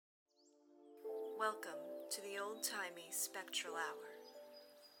Welcome to the old-timey spectral hour.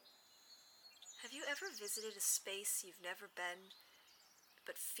 Have you ever visited a space you've never been,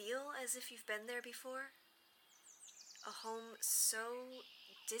 but feel as if you've been there before? A home so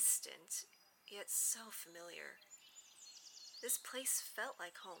distant, yet so familiar. This place felt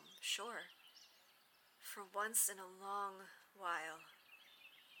like home, sure. For once in a long while,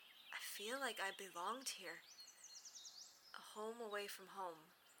 I feel like I belonged here. A home away from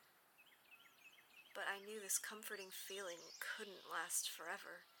home. But I knew this comforting feeling couldn't last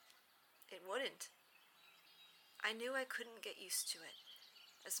forever. It wouldn't. I knew I couldn't get used to it.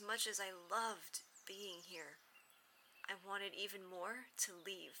 As much as I loved being here, I wanted even more to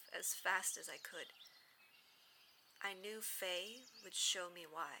leave as fast as I could. I knew Faye would show me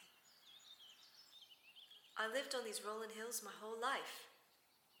why. I lived on these rolling hills my whole life.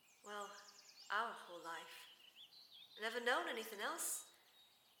 Well, our whole life. Never known anything else.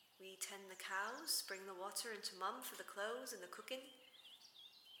 We tend the cows, bring the water into Mum for the clothes and the cooking.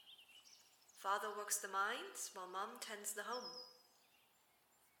 Father works the mines while Mum tends the home.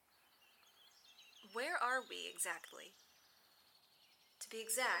 Where are we exactly? To be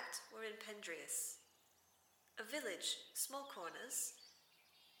exact, we're in Pendrius. A village, small corners.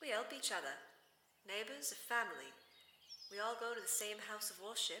 We help each other. Neighbours, a family. We all go to the same house of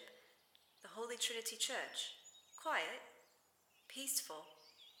worship, the Holy Trinity Church. Quiet, peaceful.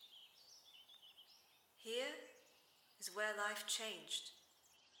 Here is where life changed.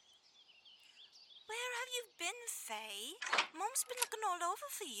 Where have you been, Faye? Mum's been looking all over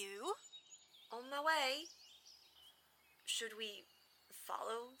for you. On my way. Should we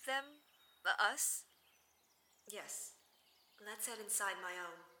follow them? Us? Yes. Let's head inside my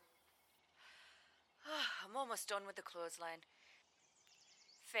own. I'm almost done with the clothesline.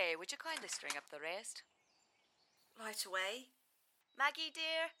 Faye, would you kindly string up the rest? Right away. Maggie,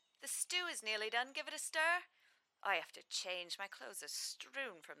 dear, the stew is nearly done. Give it a stir. I have to change. My clothes are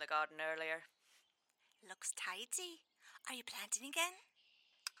strewn from the garden earlier. Looks tidy. Are you planting again?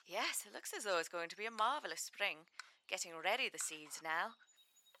 Yes, it looks as though it's going to be a marvellous spring. Getting ready the seeds now.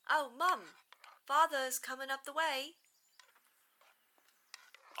 Oh, Mum, Father's coming up the way.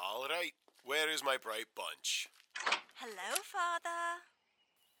 All right, where is my bright bunch? Hello, Father.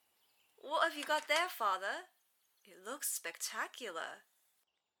 What have you got there, Father? It looks spectacular.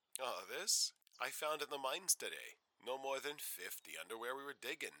 Oh, this? I found in the mines today. No more than 50 under where we were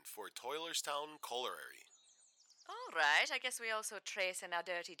digging for Toilerstown Colliery. All right, I guess we also trace in our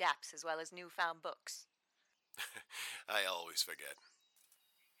dirty daps as well as newfound books. I always forget.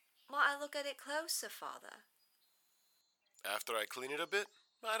 Might I look at it closer, Father? After I clean it a bit,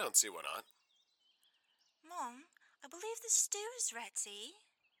 I don't see why not. Mum, I believe the stew is ready.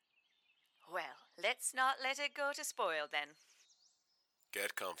 Well, let's not let it go to spoil then.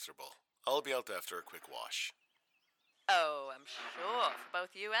 Get comfortable. I'll be out after a quick wash. Oh, I'm sure for both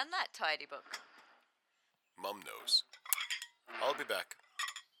you and that tidy book. Mum knows. I'll be back.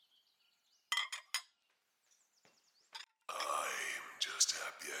 I'm just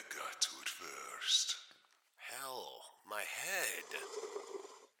happy I got to it first. Hell, my head.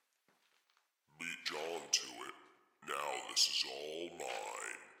 Beat John to it. Now this is all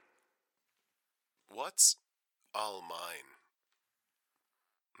mine. What's all mine?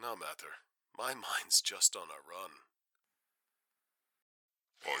 No matter. My mind's just on a run.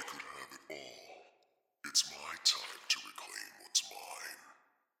 I could have it all. It's my time to reclaim what's mine.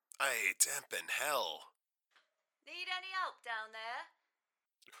 Aye, dampen hell. Need any help down there?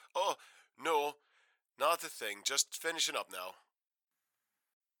 Oh, no, not a thing. Just finishing up now.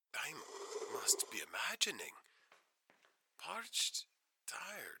 I must be imagining. Parched,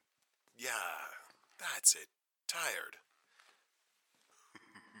 tired. Yeah, that's it. Tired.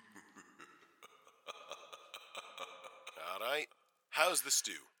 All right. How's the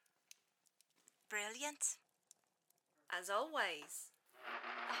stew? Brilliant. As always.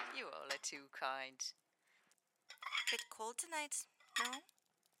 You all are too kind. Bit cold tonight, no?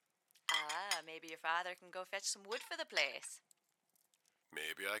 Ah, maybe your father can go fetch some wood for the place.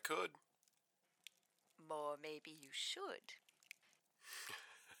 Maybe I could. More maybe you should.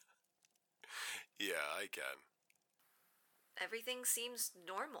 Yeah, I can. Everything seems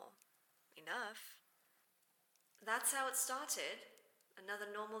normal. Enough. That's how it started. Another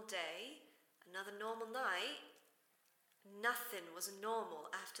normal day. Another normal night. Nothing was normal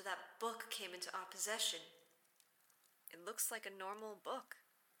after that book came into our possession. It looks like a normal book.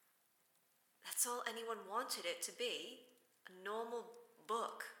 That's all anyone wanted it to be. A normal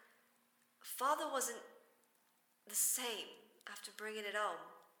book. Father wasn't the same after bringing it home.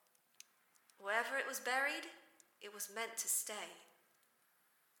 Wherever it was buried, it was meant to stay.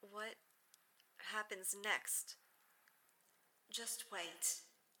 What happens next. Just wait.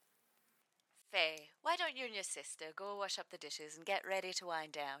 Faye, why don't you and your sister go wash up the dishes and get ready to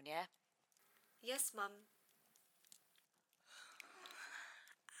wind down, yeah? Yes, Mum.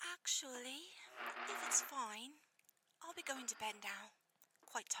 Actually, if it's fine, I'll be going to bed now.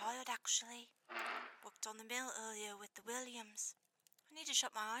 Quite tired, actually. Worked on the mill earlier with the Williams. I need to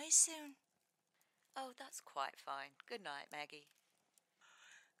shut my eyes soon. Oh, that's quite fine. Good night, Maggie.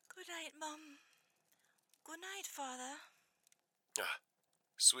 Good night, Mum. Good night, Father. Ah,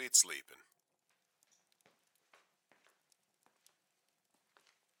 sweet sleeping.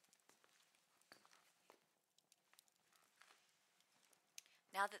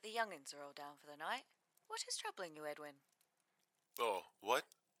 Now that the young'uns are all down for the night, what is troubling you, Edwin? Oh, what?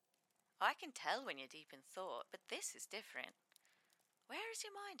 I can tell when you're deep in thought, but this is different. Where is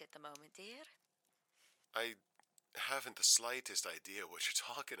your mind at the moment, dear? I haven't the slightest idea what you're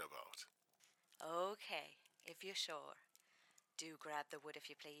talking about. Okay, if you're sure. Do grab the wood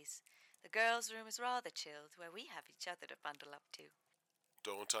if you please. The girls' room is rather chilled, where we have each other to bundle up to.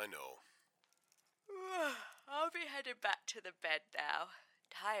 Don't I know? I'll be headed back to the bed now.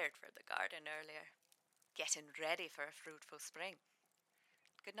 Tired from the garden earlier. Getting ready for a fruitful spring.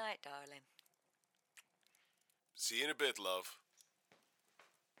 Good night, darling. See you in a bit, love.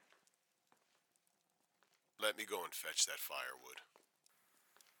 Let me go and fetch that firewood.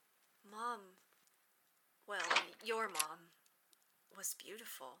 Mom, well, your mom, was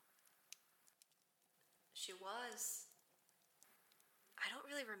beautiful. She was. I don't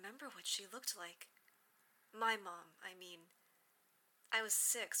really remember what she looked like. My mom, I mean. I was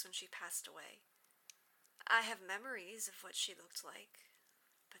 6 when she passed away. I have memories of what she looked like,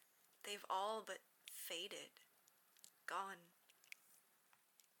 but they've all but faded. Gone.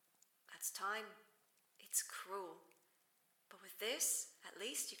 That's time. It's cruel. But with this, at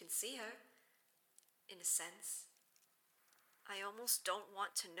least you can see her. In a sense. I almost don't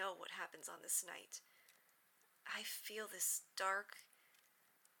want to know what happens on this night. I feel this dark,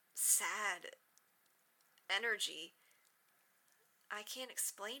 sad energy. I can't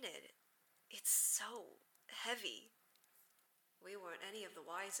explain it. It's so heavy. We weren't any of the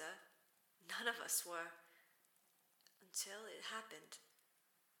wiser. None of us were. Until it happened.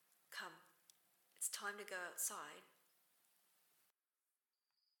 Come, it's time to go outside.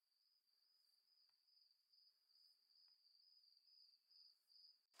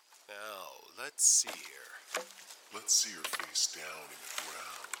 Now, let's see here. Let's see her face down in the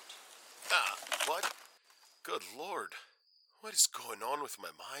ground. Ah, what? Good Lord. What is going on with my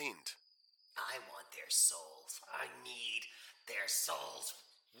mind? I want their souls. I need their souls.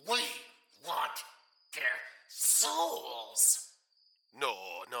 We want their souls. No,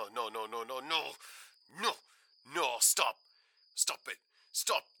 no, no, no, no, no, no. No, no, stop. Stop it.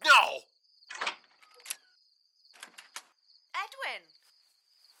 Stop now! Edwin!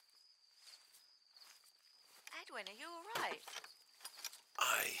 Edwin, are you alright?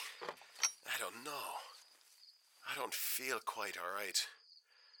 I don't know. I don't feel quite alright.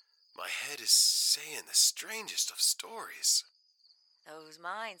 My head is saying the strangest of stories. Those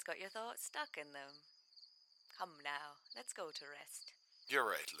minds got your thoughts stuck in them. Come now, let's go to rest. You're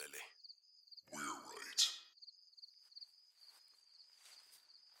right, Lily. We're right.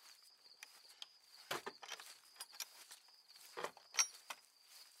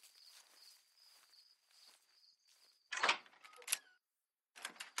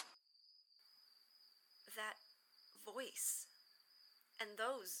 That voice. And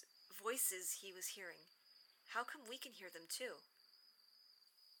those voices he was hearing. How come we can hear them too?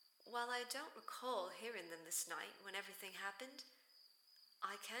 While I don't recall hearing them this night when everything happened,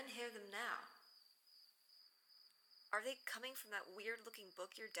 I can hear them now. Are they coming from that weird-looking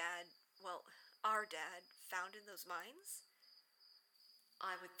book your dad, well, our dad, found in those mines?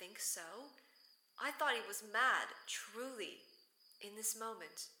 I would think so. I thought he was mad, truly, in this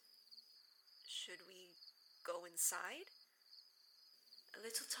moment. Should we go inside? A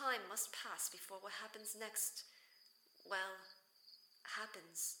little time must pass before what happens next, well,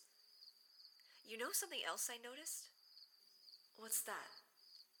 happens. You know something else I noticed? What's that?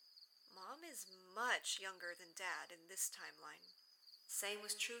 Mom is much younger than Dad in this timeline. Same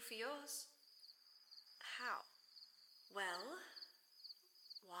was true for yours. How? Well,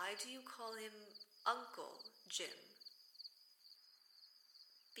 why do you call him Uncle Jim?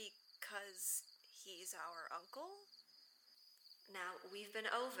 Because he's our uncle? Now, we've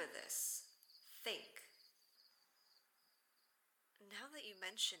been over this. Think. Now that you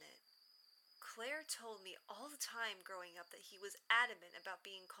mention it, Claire told me all the time growing up that he was adamant about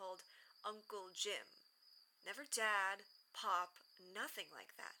being called Uncle Jim. Never Dad, Pop, nothing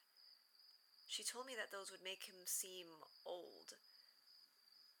like that. She told me that those would make him seem old.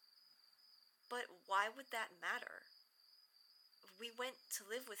 But why would that matter? We went to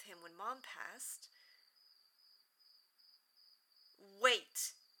live with him when Mom passed.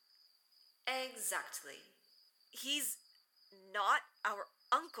 Wait. Exactly. He's not our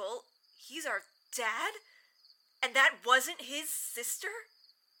uncle. He's our dad? And that wasn't his sister?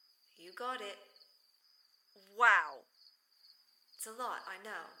 You got it. Wow. It's a lot, I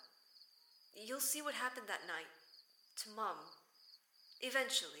know. You'll see what happened that night. To Mom.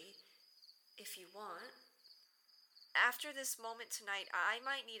 Eventually. If you want. After this moment tonight, I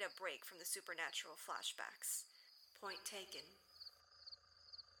might need a break from the supernatural flashbacks. Point taken.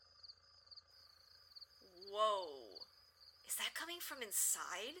 Whoa. Is that coming from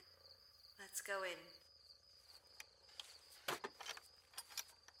inside? Let's go in.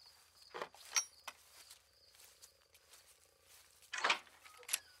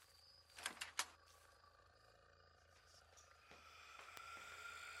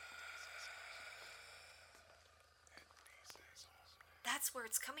 That's where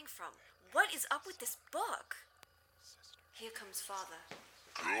it's coming from. What is up with this book? Here comes Father.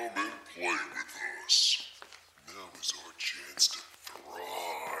 Come and play with us. Now is our chance to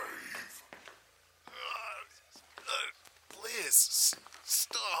thrive. Please,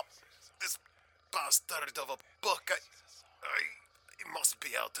 stop. This bastard of a book. I must be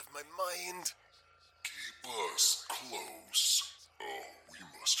out of my mind. Keep us close. Oh, we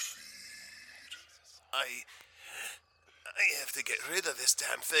must feed. I have to get rid of this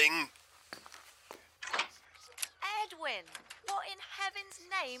damn thing. Edwin, what in heaven's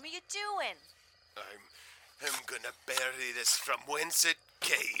name are you doing? I'm gonna bury this from whence it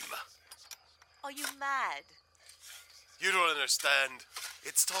came. Are you mad? You don't understand.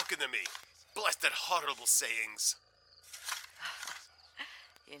 It's talking to me. Blasted horrible sayings.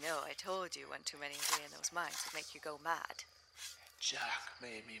 You know, I told you one too many a day in those mines would make you go mad. Jack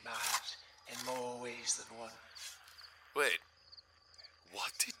made me mad in more ways than one. Wait,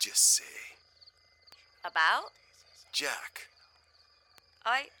 what did you say? About? Jack.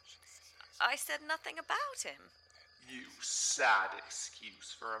 I said nothing about him. You sad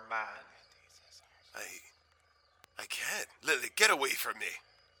excuse for a man. I can't. Lily, get away from me.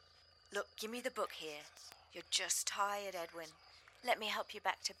 Look, give me the book here. You're just tired, Edwin. Let me help you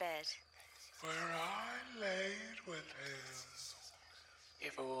back to bed. Where I laid with him.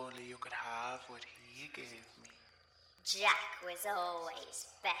 If only you could have what he gave me. Jack was always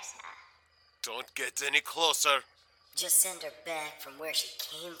better. Don't get any closer. Just send her back from where she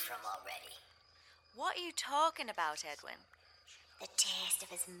came from already. What are you talking about, Edwin? The taste of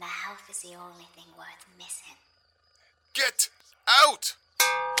his mouth is the only thing worth missing. Get out!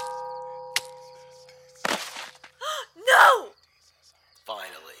 No!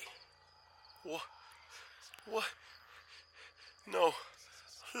 Finally. What? No.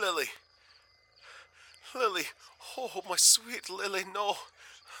 Lily. Lily. Oh, my sweet Lily, no.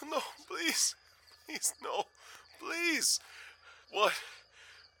 No, please. Please, no. Please. What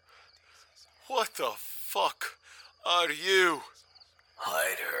the fuck are you?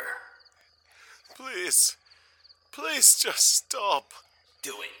 Hide her. Please. Please just stop.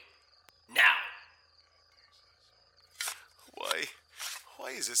 Do it. Now.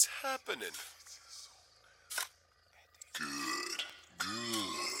 Why is this happening? Good.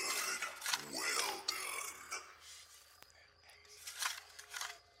 Well done.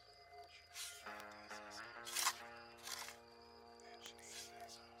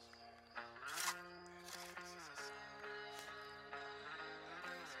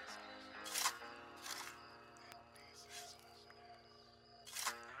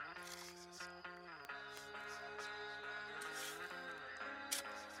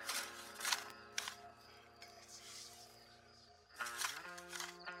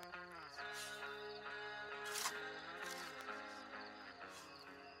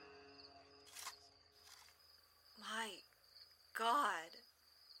 My God.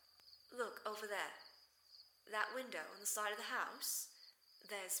 Look, over there. That window on the side of the house.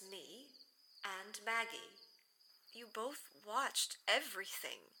 There's me and Maggie. You both watched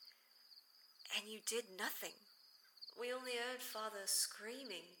everything. And you did nothing. We only heard Father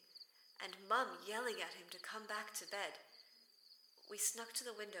screaming and Mum yelling at him to come back to bed. We snuck to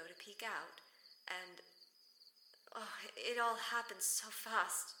the window to peek out, and it all happened so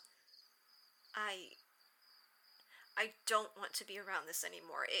fast. I don't want to be around this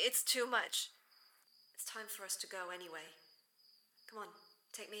anymore. It's too much. It's time for us to go anyway. Come on,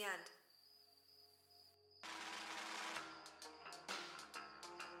 take me hand.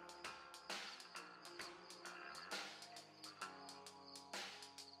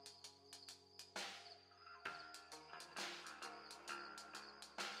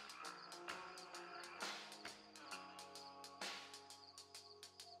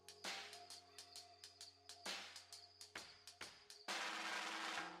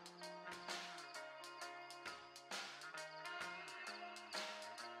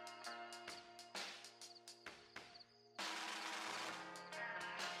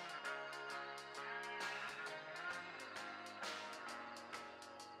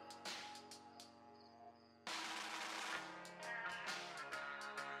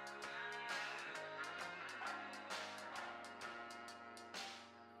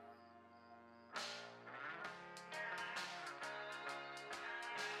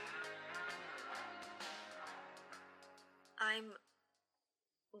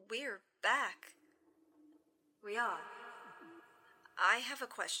 We're back. We are. I have a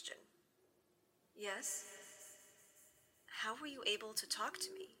question. Yes? How were you able to talk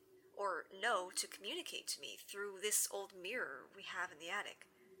to me? Or, no, to communicate to me through this old mirror we have in the attic?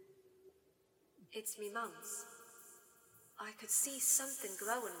 It's me mum's. I could see something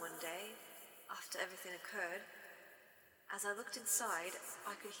glowing one day, after everything occurred. As I looked inside,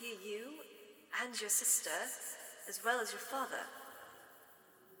 I could hear you and your sister, as well as your father.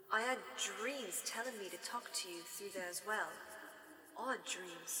 I had dreams telling me to talk to you through there as well. Odd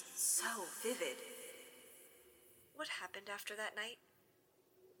dreams, so vivid. What happened after that night?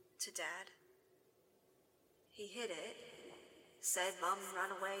 To Dad? He hid it, said Mum ran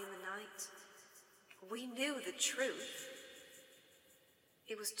away in the night. We knew the truth.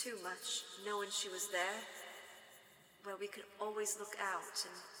 It was too much, knowing she was there, where we could always look out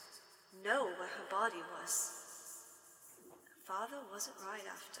and know where her body was. Father wasn't right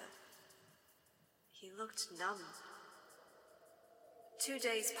after. He looked numb. 2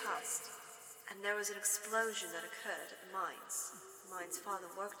 days passed, and there was an explosion that occurred at the mines father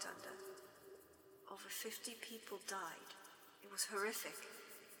worked under. Over 50 people died. It was horrific.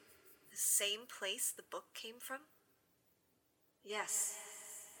 The same place the book came from? Yes.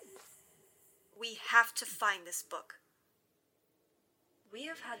 We have to find this book. We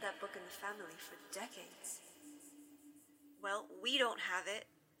have had that book in the family for decades. Well, we don't have it.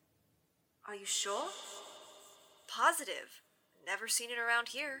 Are you sure? Positive. Never seen it around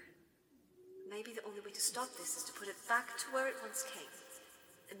here. Maybe the only way to stop this is to put it back to where it once came.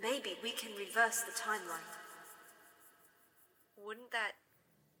 And maybe we can reverse the timeline. Wouldn't that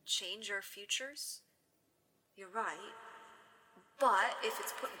change our futures? You're right. But if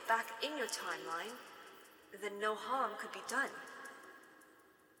it's put back in your timeline, then no harm could be done.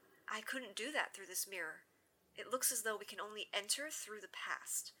 I couldn't do that through this mirror. It looks as though we can only enter through the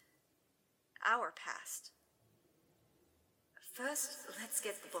past. Our past. First, let's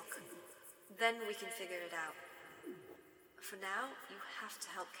get the book. Then we can figure it out. For now, you have to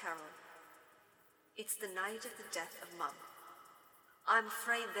help Carol. It's the night of the death of Mum. I'm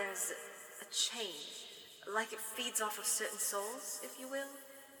afraid there's a chain, like it feeds off of certain souls, if you will,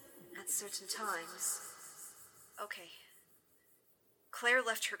 at certain times. Okay. Claire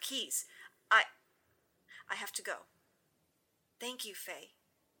left her keys. I have to go. Thank you, Faye,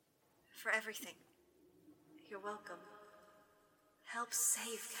 for everything. You're welcome. Help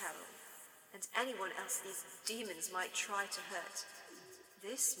save Carol, and anyone else these demons might try to hurt.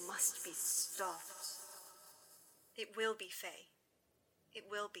 This must be stopped. It will be, Faye. It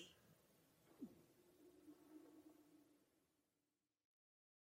will be.